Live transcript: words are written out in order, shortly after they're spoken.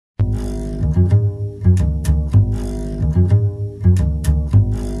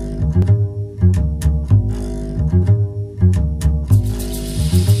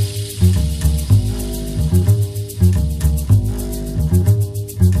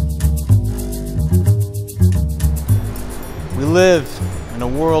live in a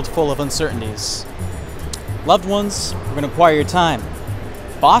world full of uncertainties. Loved ones are going to require your time.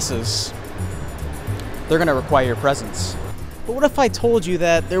 Bosses, they're going to require your presence. But what if I told you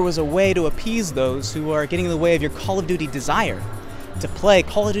that there was a way to appease those who are getting in the way of your Call of Duty desire to play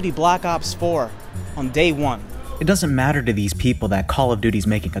Call of Duty Black Ops 4 on day one? It doesn't matter to these people that Call of Duty's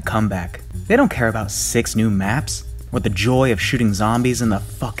making a comeback. They don't care about 6 new maps or the joy of shooting zombies in the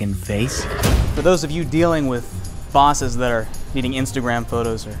fucking face. For those of you dealing with bosses that are needing Instagram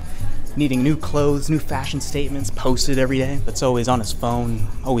photos or needing new clothes, new fashion statements posted every day, that's always on his phone,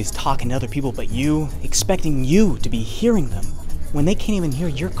 always talking to other people but you, expecting you to be hearing them when they can't even hear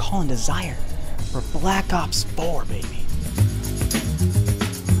your call and desire for Black Ops 4, baby.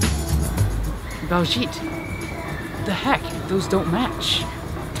 Baljeet, the heck? Those don't match.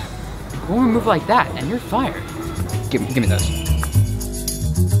 One move like that and you're fired. Give me those.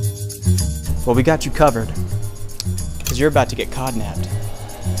 Well, we got you covered, because you're about to get CODNAPPED.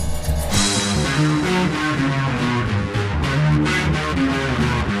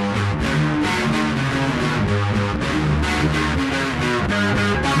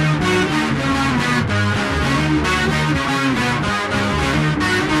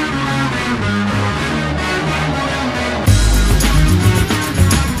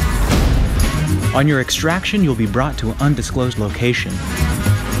 On your extraction, you'll be brought to an undisclosed location.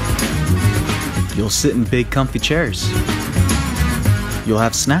 You'll sit in big comfy chairs. You'll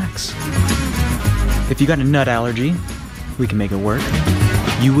have snacks. If you got a nut allergy, we can make it work.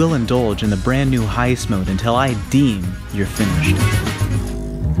 You will indulge in the brand new heist mode until I deem you're finished.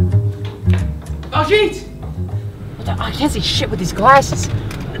 Baljeet! I can't see shit with these glasses.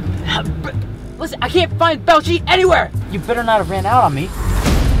 Listen, I can't find Baljeet anywhere! You better not have ran out on me.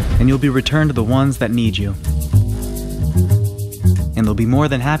 And you'll be returned to the ones that need you. And they'll be more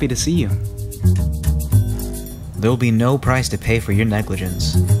than happy to see you. There'll be no price to pay for your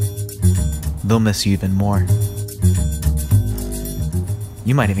negligence. They'll miss you even more.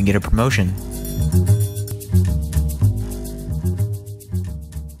 You might even get a promotion.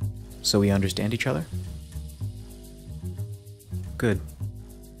 So we understand each other? Good.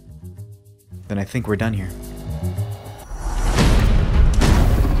 Then I think we're done here.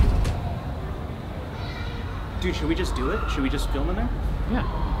 Dude, should we just do it? Should we just film in there? Yeah.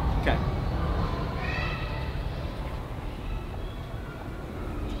 Okay.